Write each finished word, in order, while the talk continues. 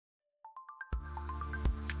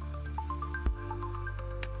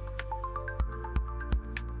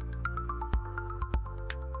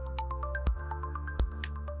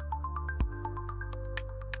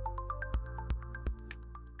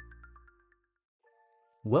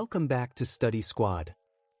Welcome back to Study Squad.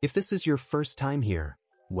 If this is your first time here,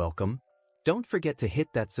 welcome. Don't forget to hit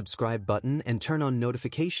that subscribe button and turn on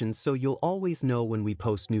notifications so you'll always know when we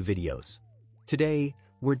post new videos. Today,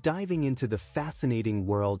 we're diving into the fascinating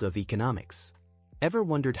world of economics. Ever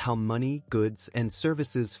wondered how money, goods, and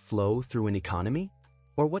services flow through an economy?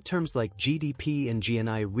 Or what terms like GDP and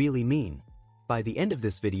GNI really mean? By the end of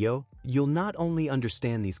this video, you'll not only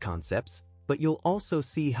understand these concepts, but you'll also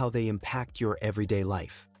see how they impact your everyday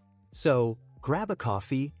life. So, grab a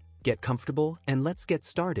coffee, get comfortable, and let's get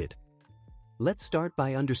started. Let's start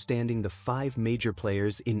by understanding the 5 major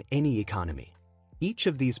players in any economy. Each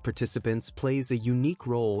of these participants plays a unique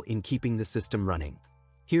role in keeping the system running.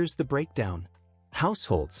 Here's the breakdown.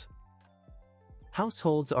 Households.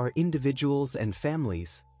 Households are individuals and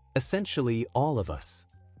families, essentially all of us.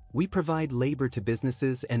 We provide labor to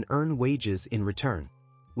businesses and earn wages in return.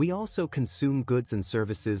 We also consume goods and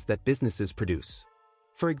services that businesses produce.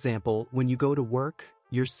 For example, when you go to work,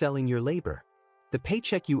 you're selling your labor. The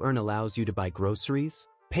paycheck you earn allows you to buy groceries,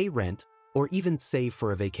 pay rent, or even save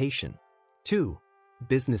for a vacation. 2.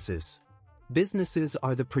 Businesses. Businesses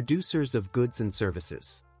are the producers of goods and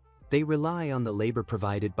services. They rely on the labor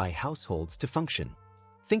provided by households to function.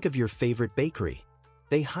 Think of your favorite bakery.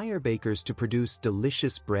 They hire bakers to produce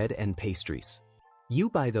delicious bread and pastries. You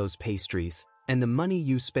buy those pastries, and the money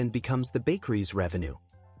you spend becomes the bakery's revenue.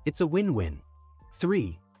 It's a win-win.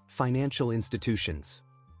 3. Financial institutions.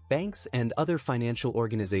 Banks and other financial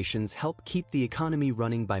organizations help keep the economy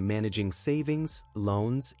running by managing savings,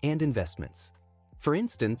 loans, and investments. For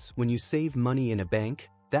instance, when you save money in a bank,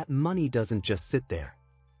 that money doesn't just sit there.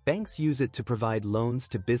 Banks use it to provide loans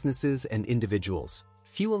to businesses and individuals,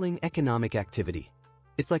 fueling economic activity.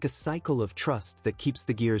 It's like a cycle of trust that keeps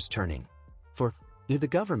the gears turning. For the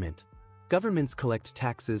government. Governments collect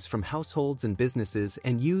taxes from households and businesses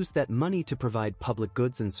and use that money to provide public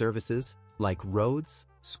goods and services, like roads,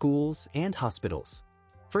 schools, and hospitals.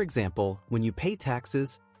 For example, when you pay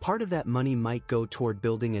taxes, part of that money might go toward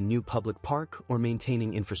building a new public park or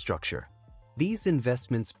maintaining infrastructure. These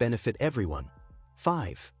investments benefit everyone.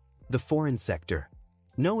 5. The foreign sector.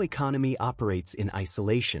 No economy operates in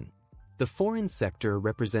isolation. The foreign sector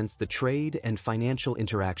represents the trade and financial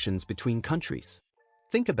interactions between countries.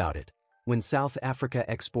 Think about it. When South Africa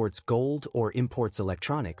exports gold or imports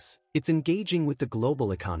electronics, it's engaging with the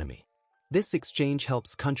global economy. This exchange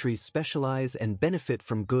helps countries specialize and benefit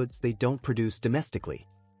from goods they don't produce domestically.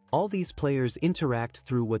 All these players interact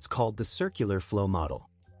through what's called the circular flow model.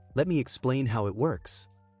 Let me explain how it works.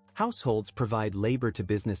 Households provide labor to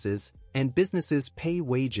businesses, and businesses pay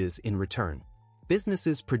wages in return.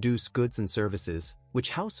 Businesses produce goods and services,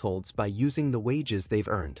 which households buy using the wages they've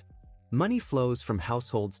earned. Money flows from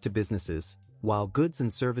households to businesses, while goods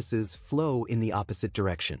and services flow in the opposite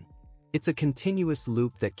direction. It's a continuous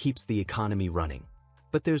loop that keeps the economy running.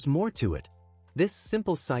 But there's more to it. This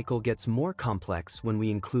simple cycle gets more complex when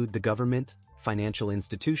we include the government, financial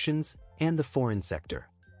institutions, and the foreign sector.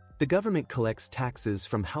 The government collects taxes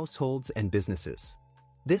from households and businesses.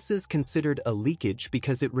 This is considered a leakage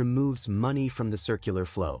because it removes money from the circular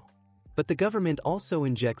flow. But the government also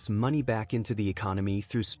injects money back into the economy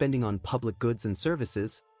through spending on public goods and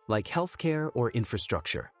services, like healthcare or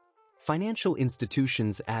infrastructure. Financial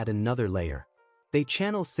institutions add another layer. They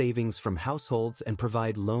channel savings from households and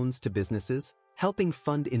provide loans to businesses, helping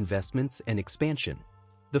fund investments and expansion.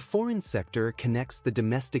 The foreign sector connects the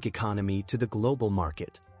domestic economy to the global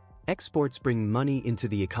market. Exports bring money into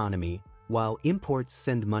the economy, while imports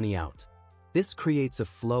send money out. This creates a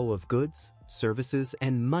flow of goods, services,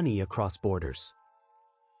 and money across borders.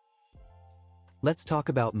 Let's talk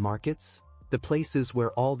about markets, the places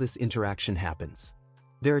where all this interaction happens.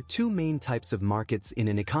 There are 2 main types of markets in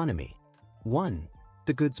an economy. 1.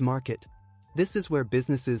 The goods market. This is where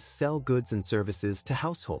businesses sell goods and services to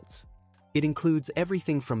households. It includes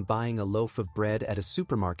everything from buying a loaf of bread at a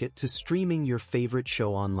supermarket to streaming your favorite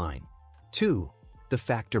show online. 2. The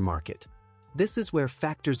factor market. This is where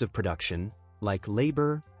factors of production, like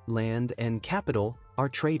labor, land, and capital, are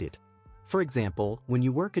traded. For example, when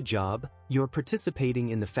you work a job, you're participating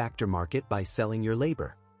in the factor market by selling your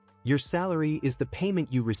labor. Your salary is the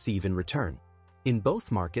payment you receive in return. In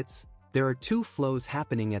both markets, there are 2 flows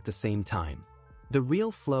happening at the same time. The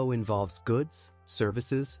real flow involves goods,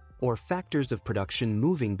 services, or factors of production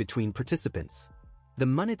moving between participants. The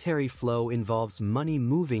monetary flow involves money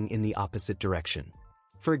moving in the opposite direction.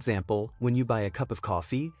 For example, when you buy a cup of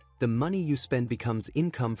coffee, the money you spend becomes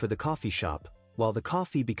income for the coffee shop, while the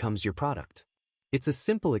coffee becomes your product. It's a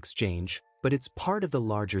simple exchange, but it's part of the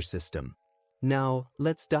larger system. Now,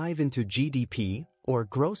 let's dive into GDP, or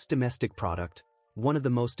Gross Domestic Product, one of the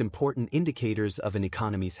most important indicators of an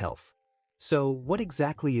economy's health. So, what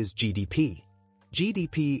exactly is GDP?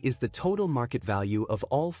 GDP is the total market value of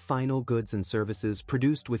all final goods and services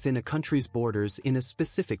produced within a country's borders in a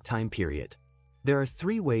specific time period. There are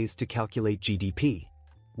three ways to calculate GDP.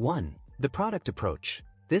 1. The product approach.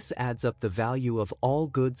 This adds up the value of all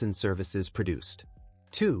goods and services produced.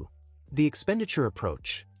 2. The expenditure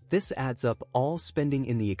approach. This adds up all spending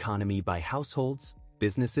in the economy by households,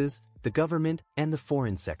 businesses, the government, and the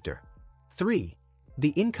foreign sector. 3. The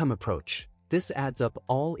income approach. This adds up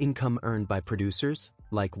all income earned by producers,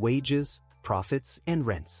 like wages, profits, and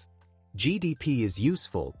rents. GDP is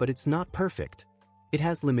useful, but it's not perfect. It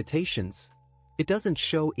has limitations. It doesn't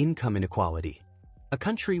show income inequality. A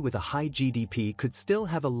country with a high GDP could still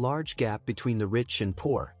have a large gap between the rich and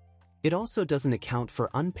poor. It also doesn't account for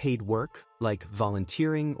unpaid work, like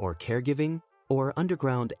volunteering or caregiving, or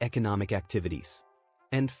underground economic activities.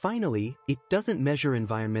 And finally, it doesn't measure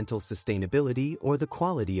environmental sustainability or the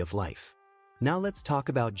quality of life. Now let's talk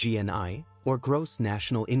about GNI, or gross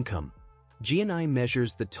national income. GNI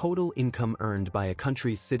measures the total income earned by a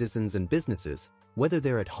country's citizens and businesses, whether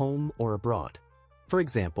they're at home or abroad. For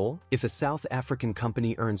example, if a South African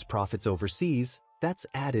company earns profits overseas, that's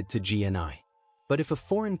added to GNI. But if a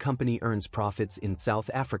foreign company earns profits in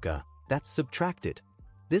South Africa, that's subtracted.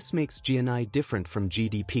 This makes GNI different from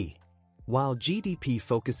GDP. While GDP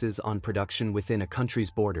focuses on production within a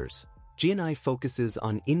country's borders, GNI focuses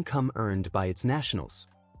on income earned by its nationals.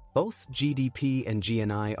 Both GDP and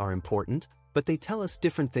GNI are important, but they tell us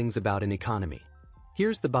different things about an economy.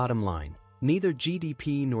 Here's the bottom line. Neither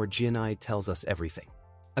GDP nor GNI tells us everything.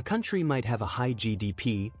 A country might have a high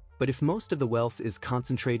GDP, but if most of the wealth is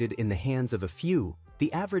concentrated in the hands of a few,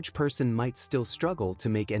 the average person might still struggle to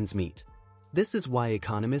make ends meet. This is why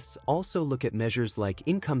economists also look at measures like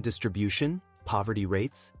income distribution, poverty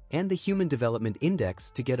rates, and the Human Development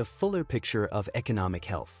Index to get a fuller picture of economic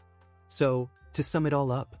health. So, to sum it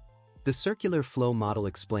all up, the circular flow model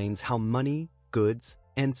explains how money, goods,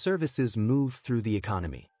 and services move through the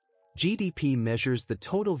economy. GDP measures the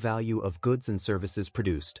total value of goods and services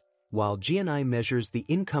produced, while GNI measures the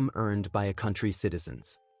income earned by a country's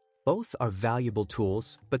citizens. Both are valuable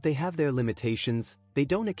tools, but they have their limitations. They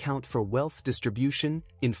don't account for wealth distribution,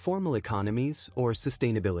 informal economies, or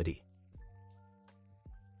sustainability.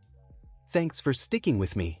 Thanks for sticking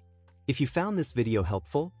with me. If you found this video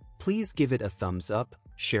helpful, please give it a thumbs up,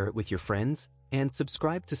 share it with your friends, and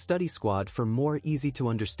subscribe to Study Squad for more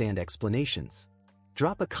easy-to-understand explanations.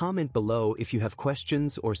 Drop a comment below if you have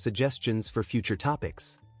questions or suggestions for future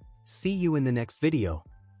topics. See you in the next video.